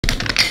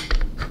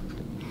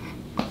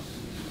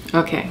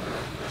Okay.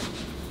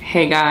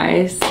 Hey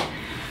guys.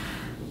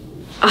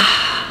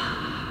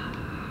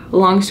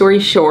 Long story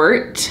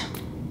short,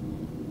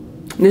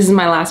 this is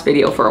my last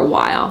video for a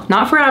while.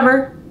 Not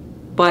forever,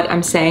 but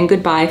I'm saying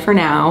goodbye for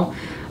now.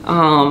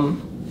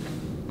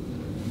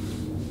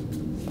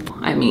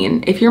 I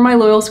mean, if you're my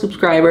loyal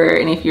subscriber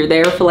and if you're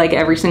there for like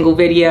every single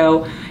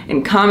video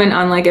and comment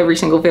on like every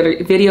single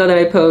video that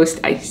I post,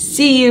 I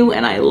see you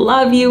and I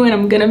love you and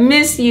I'm gonna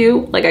miss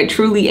you. Like, I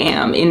truly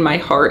am in my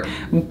heart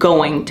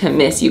going to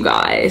miss you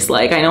guys.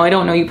 Like, I know I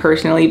don't know you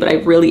personally, but I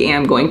really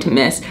am going to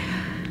miss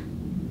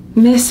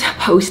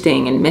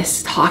posting and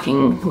miss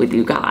talking with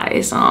you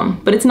guys.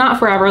 But it's not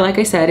forever. Like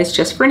I said, it's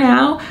just for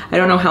now. I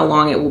don't know how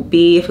long it will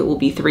be, if it will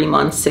be 3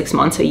 months, 6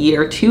 months, a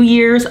year, 2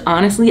 years.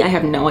 Honestly, I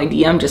have no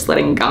idea. I'm just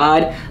letting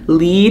God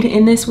lead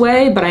in this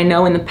way. But I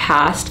know in the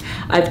past,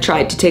 I've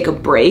tried to take a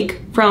break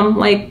from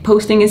like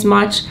posting as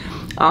much.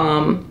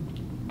 But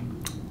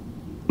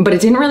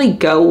it didn't really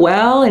go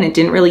well and it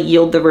didn't really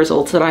yield the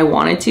results that I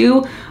wanted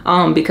to,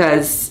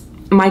 because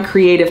my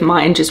creative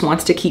mind just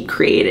wants to keep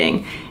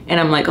creating. And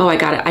I'm like, oh,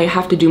 I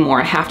have to do more.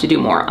 I have to do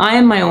more. I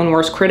am my own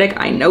worst critic.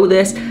 I know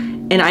this.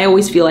 And I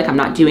always feel like I'm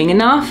not doing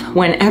enough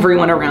when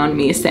everyone around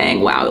me is saying,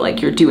 wow,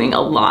 like you're doing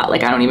a lot.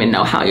 Like, I don't even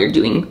know how you're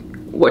doing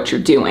what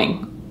you're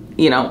doing.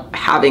 You know,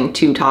 having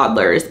 2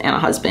 toddlers and a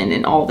husband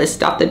and all this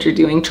stuff that you're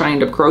doing, trying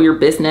to grow your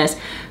business,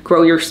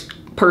 grow your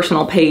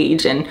personal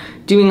page and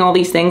doing all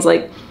these things.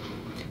 Like,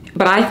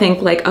 but I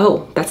think like,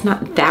 oh, that's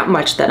not that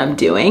much that I'm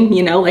doing,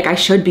 you know, like I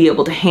should be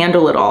able to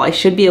handle it all. I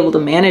should be able to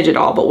manage it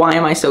all, but why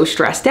am I so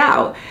stressed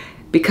out?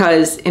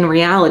 Because in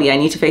reality, I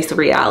need to face the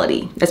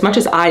reality. As much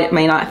as I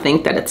may not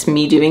think that it's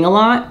me doing a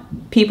lot,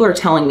 people are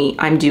telling me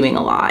I'm doing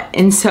a lot.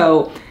 And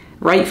so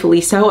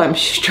rightfully so, I'm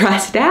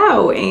stressed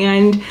out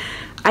and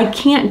I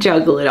can't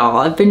juggle it all.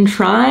 I've been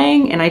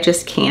trying and I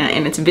just can't.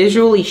 And it's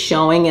visually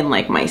showing in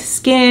like my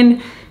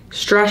skin.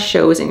 Stress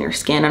shows in your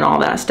skin and all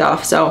that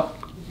stuff. So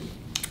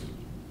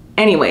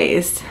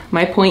anyways,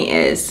 my point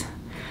is,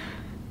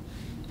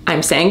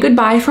 I'm saying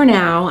goodbye for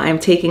now. I'm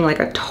taking like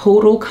a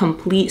total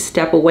complete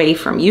step away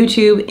from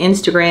YouTube,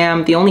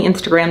 Instagram. The only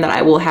Instagram that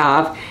I will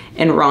have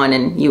and run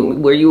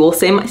and where you will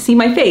see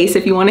my face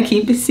if you want to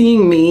keep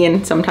seeing me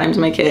and sometimes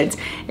my kids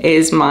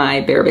is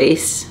my Bare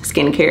Base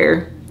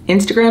Skincare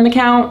Instagram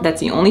account. That's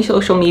the only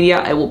social media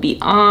I will be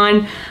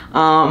on.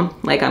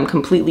 Like, I'm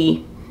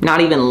completely not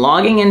even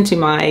logging into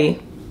my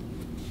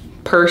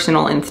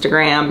personal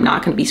Instagram,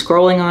 not gonna be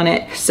scrolling on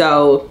it.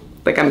 So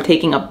like, I'm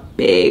taking a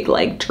big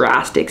like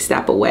drastic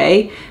step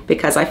away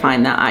because I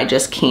find that I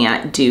just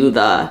can't do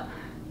the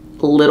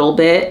little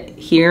bit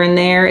here and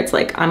there. It's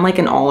like I'm like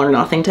an all or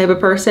nothing type of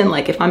person.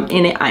 Like, if I'm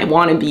in it, I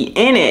want to be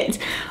in it.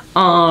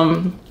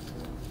 And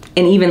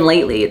even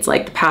lately, it's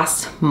like the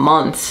past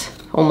months,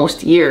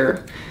 almost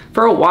year,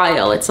 for a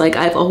while, it's like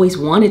I've always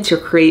wanted to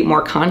create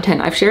more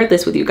content. I've shared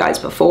this with you guys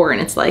before,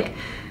 and it's like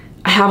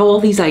I have all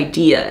these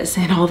ideas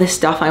and all this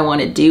stuff I want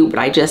to do, but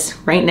I just,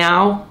 right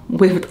now,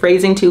 with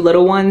raising 2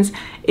 little ones,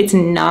 it's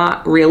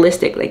not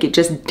realistic. Like, it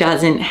just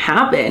doesn't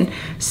happen.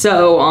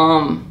 So,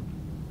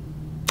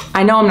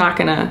 I know I'm not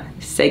gonna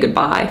say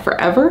goodbye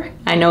forever.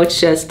 I know it's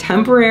just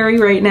temporary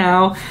right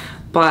now,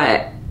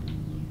 but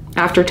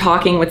after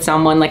talking with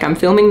someone, like, I'm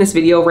filming this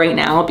video right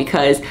now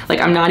because,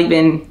 like, I'm not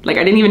even, like,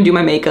 I didn't even do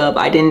my makeup.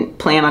 I didn't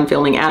plan on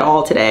filming at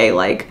all today.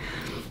 Like,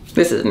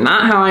 this is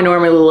not how I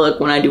normally look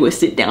when I do a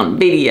sit down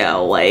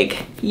video,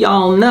 like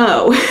y'all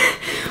know.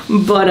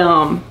 But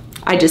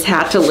I just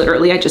had to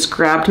literally, I just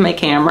grabbed my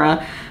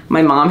camera.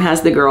 My mom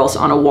has the girls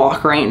on a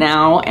walk right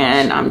now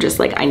and I'm just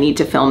like, I need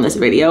to film this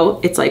video.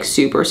 It's like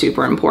super,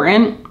 super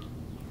important.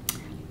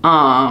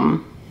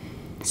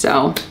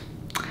 So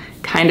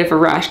kind of a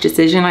rash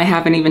decision. I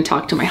haven't even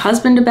talked to my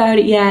husband about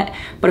it yet,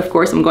 but of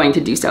course I'm going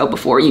to do so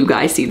before you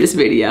guys see this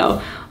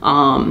video.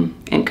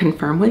 And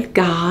confirm with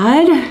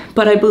God.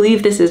 But I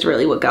believe this is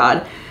really what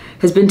God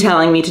has been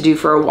telling me to do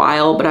for a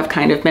while, but I've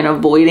kind of been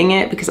avoiding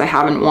it because I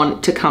haven't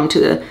wanted to come to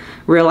the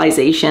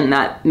realization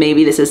that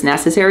maybe this is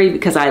necessary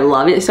because I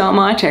love it so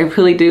much. I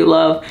really do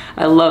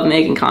I love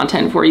making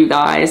content for you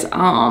guys.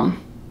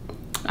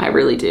 I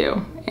really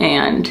do.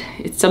 And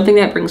it's something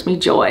that brings me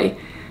joy.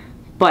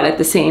 But at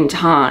the same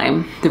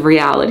time, the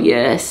reality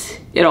is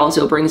it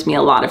also brings me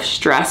a lot of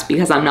stress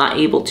because I'm not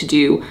able to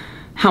do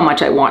how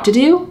much I want to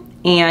do.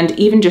 And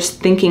even just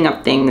thinking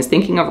of things,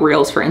 thinking of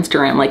reels for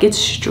Instagram, like, it's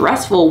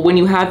stressful when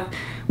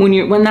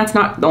when that's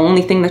not the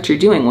only thing that you're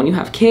doing, when you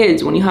have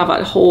kids, when you have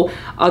a whole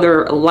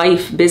other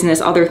life, business,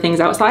 other things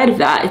outside of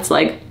that. It's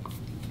like,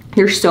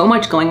 there's so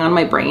much going on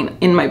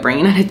in my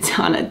brain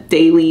on a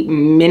daily,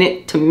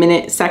 minute to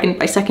minute, second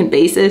by second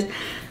basis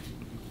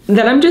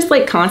that I'm just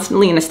like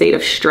constantly in a state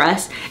of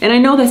stress. And I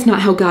know that's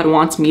not how God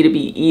wants me to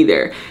be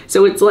either.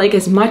 So it's like,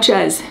 as much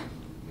as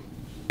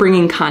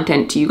bringing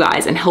content to you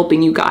guys and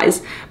helping you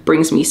guys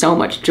brings me so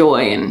much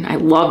joy and I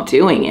love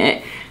doing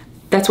it,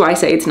 that's why I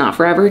say it's not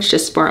forever, it's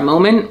just for a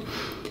moment.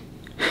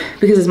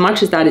 Because as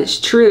much as that is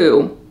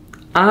true,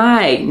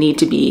 I need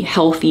to be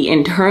healthy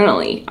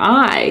internally.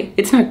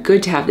 It's not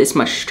good to have this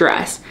much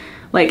stress.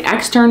 Like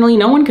externally,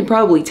 no one can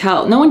probably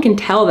tell. No one can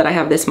tell that I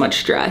have this much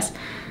stress,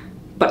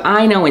 but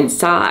I know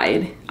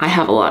inside I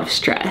have a lot of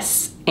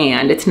stress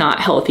and it's not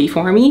healthy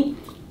for me.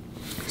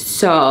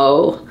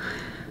 So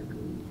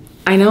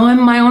I know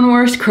I'm my own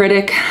worst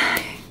critic.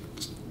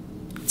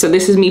 So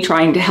this is me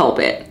trying to help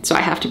it. So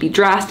I have to be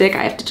drastic.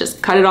 I have to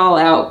just cut it all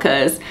out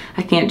because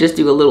I can't just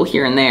do a little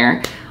here and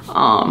there.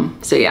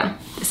 So yeah,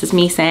 this is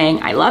me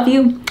saying I love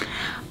you.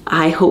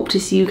 I hope to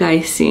see you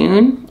guys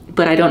soon,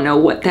 but I don't know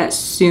what that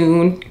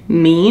soon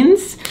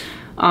means.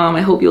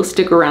 I hope you'll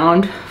stick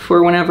around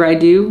for whenever I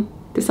do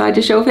decide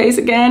to show face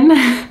again.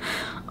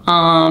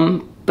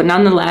 But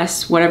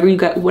nonetheless,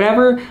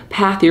 whatever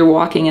path you're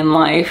walking in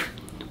life,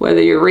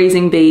 whether you're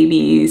raising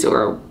babies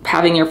or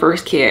having your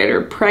first kid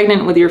or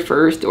pregnant with your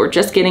first or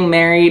just getting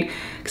married,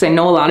 because I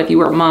know a lot of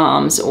you are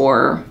moms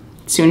or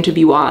soon to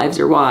be wives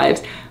or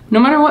wives, no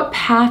matter what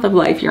path of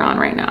life you're on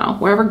right now,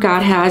 wherever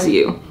God has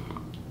you,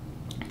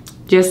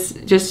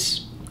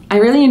 I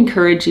really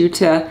encourage you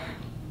to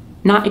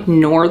not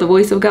ignore the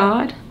voice of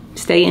God.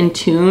 Stay in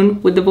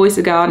tune with the voice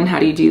of God. And how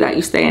do you do that?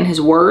 You stay in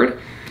his word.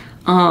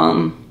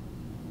 Something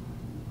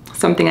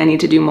I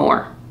need to do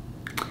more.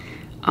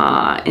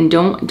 And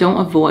don't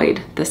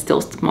avoid the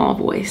still small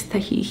voice that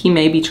he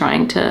may be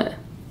trying to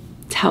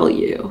tell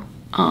you.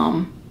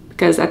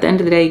 Because at the end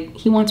of the day,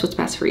 he wants what's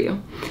best for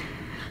you.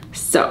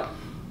 So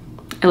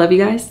I love you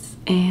guys,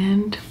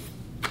 and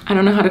I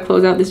don't know how to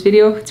close out this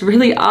video. It's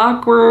really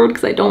awkward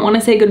because I don't want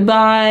to say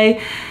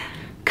goodbye.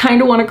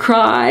 Kind of want to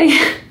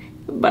cry,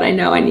 but I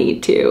know I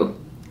need to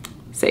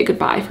say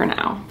goodbye for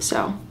now.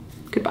 So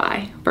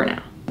goodbye for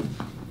now.